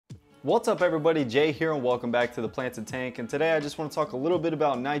What's up everybody, Jay here and welcome back to the Planted Tank. And today I just want to talk a little bit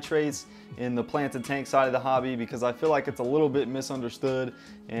about nitrates in the planted tank side of the hobby because I feel like it's a little bit misunderstood.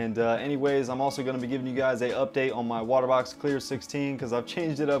 And anyways, I'm also going to be giving you guys an update on my water box Clear 16 because I've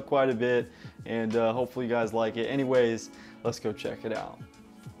changed it up quite a bit and hopefully you guys like it. Anyways, let's go check it out.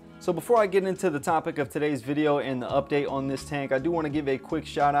 So before I get into the topic of today's video and the update on this tank, I do want to give a quick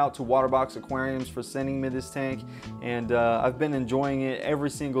shout out to Waterbox Aquariums for sending me this tank, and I've been enjoying it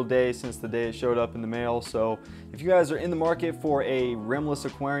every single day since the day it showed up in the mail. So if you guys are in the market for a rimless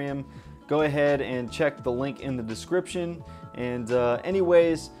aquarium, go ahead and check the link in the description. And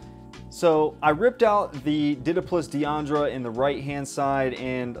anyways, so I ripped out the Didiplis Deandra in the right hand side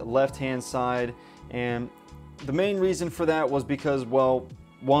and left hand side, and the main reason for that was because, well,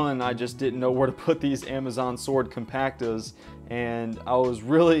 one, I just didn't know where to put these Amazon Sword Compactas, and I was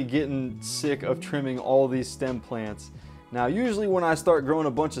really getting sick of trimming all these stem plants. Now usually when I start growing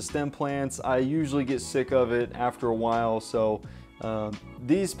a bunch of stem plants, I usually get sick of it after a while. So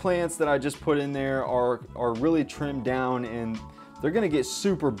these plants that I just put in there are really trimmed down, and they're gonna get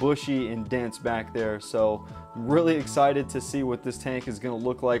super bushy and dense back there. So I'm really excited to see what this tank is gonna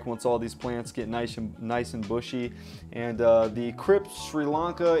look like once all these plants get nice and bushy. And the Cryptocoryne Sri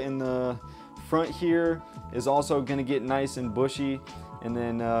Lanka in the front here is also gonna get nice and bushy. And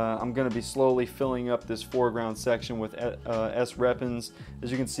then I'm gonna be slowly filling up this foreground section with S. Repens.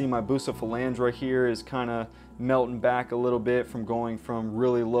 As you can see, my Bucephalandra here is kind of melting back a little bit from going from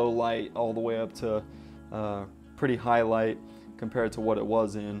really low light all the way up to pretty high light compared to what it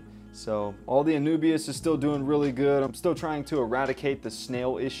was in. So all the Anubias is still doing really good. I'm still trying to eradicate the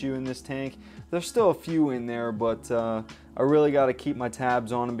snail issue in this tank. There's still a few in there, but I really got to keep my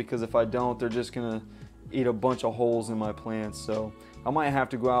tabs on them because if I don't, they're just gonna eat a bunch of holes in my plants. So I might have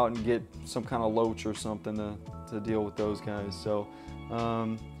to go out and get some kind of loach or something to deal with those guys. So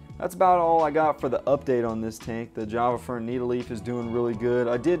that's about all I got for the update on this tank. The Java Fern Needleleaf is doing really good.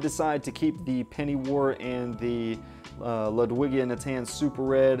 I did decide to keep the Pennywort and the Ludwigia Natans Super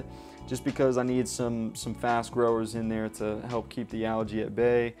Red just because I need some fast growers in there to help keep the algae at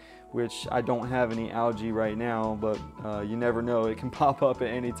bay, which I don't have any algae right now, but you never know, it can pop up at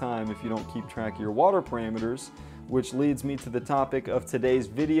any time if you don't keep track of your water parameters, which leads me to the topic of today's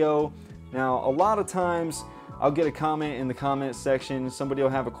video. Now, a lot of times I'll get a comment in the comment section, somebody will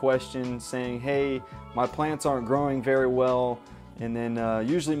have a question saying, hey, my plants aren't growing very well, and then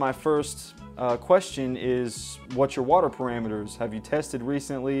usually my first question is, what's your water parameters? Have you tested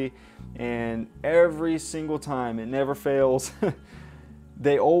recently? And every single time, it never fails,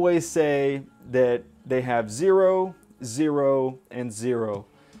 they always say that they have 0, 0, and 0.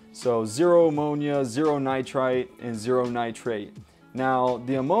 So 0 ammonia, 0 nitrite, and 0 nitrate. Now,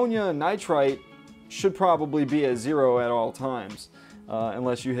 the ammonia and nitrite should probably be at 0 at all times,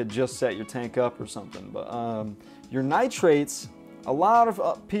 unless you had just set your tank up or something. But your nitrates, a lot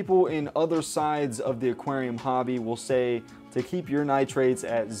of people in other sides of the aquarium hobby will say to keep your nitrates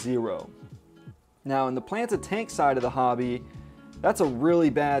at 0. Now in the planted tank side of the hobby, that's a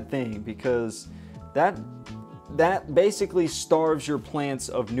really bad thing because that basically starves your plants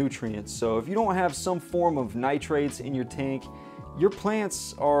of nutrients. So if you don't have some form of nitrates in your tank, your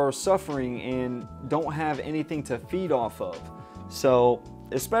plants are suffering and don't have anything to feed off of. So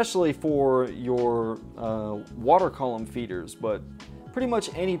especially for your water column feeders, but pretty much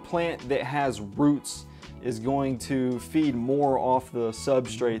any plant that has roots is going to feed more off the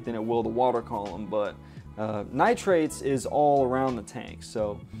substrate than it will the water column. But nitrates is all around the tank,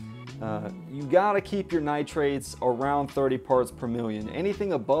 so you gotta keep your nitrates around 30 parts per million.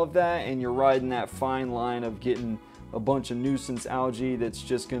 Anything above that and you're riding that fine line of getting a bunch of nuisance algae that's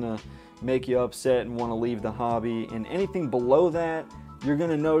just gonna make you upset and want to leave the hobby, and anything below that, you're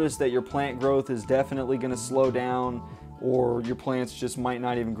going to notice that your plant growth is definitely going to slow down, or your plants just might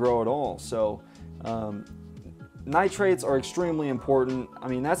not even grow at all. So nitrates are extremely important. I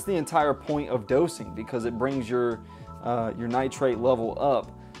mean, that's the entire point of dosing, because it brings your nitrate level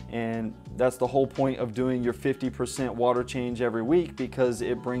up, and that's the whole point of doing your 50% water change every week, because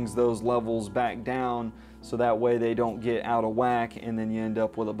it brings those levels back down so that way they don't get out of whack and then you end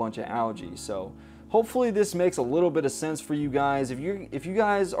up with a bunch of algae. So hopefully this makes a little bit of sense for you guys. If you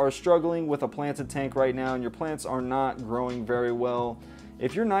guys are struggling with a planted tank right now and your plants are not growing very well,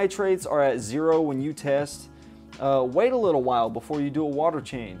 if your nitrates are at 0 when you test, wait a little while before you do a water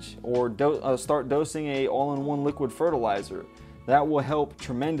change, or start dosing a all-in-one liquid fertilizer. That will help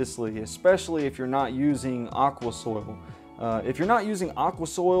tremendously, especially if you're not using aqua soil. If you're not using aqua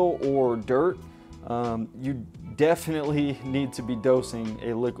soil or dirt, you definitely need to be dosing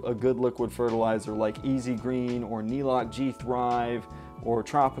a good liquid fertilizer like Easy Green or Nelock G Thrive or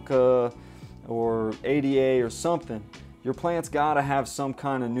Tropica or ADA or something. Your plant's gotta have some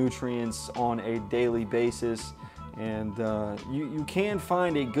kind of nutrients on a daily basis, and you can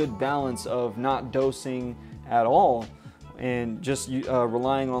find a good balance of not dosing at all and just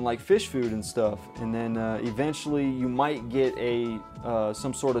relying on like fish food and stuff, and then eventually you might get a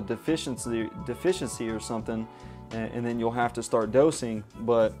some sort of deficiency or something, and then you'll have to start dosing.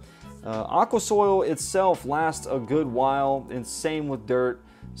 But aqua soil itself lasts a good while, and same with dirt.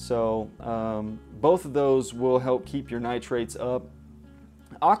 So both of those will help keep your nitrates up.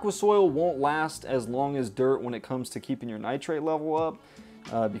 Aqua soil won't last as long as dirt when it comes to keeping your nitrate level up,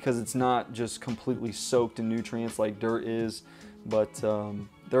 because it's not just completely soaked in nutrients like dirt is. But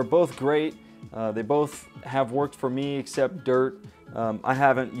they're both great. They both have worked for me, except dirt. I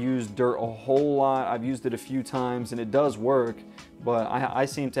haven't used dirt a whole lot. I've used it a few times and it does work, but I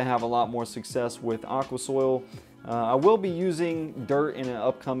seem to have a lot more success with aqua soil. I will be using dirt in an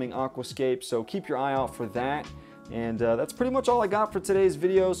upcoming aquascape, so keep your eye out for that. And that's pretty much all I got for today's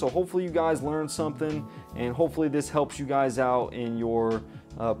video. So hopefully you guys learned something, and hopefully this helps you guys out in your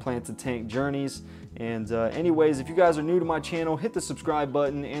planted tank journeys. And anyways, if you guys are new to my channel, hit the subscribe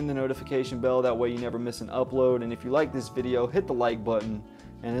button and the notification bell. That way you never miss an upload. And if you like this video, hit the like button.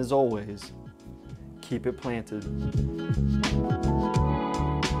 And as always, keep it planted.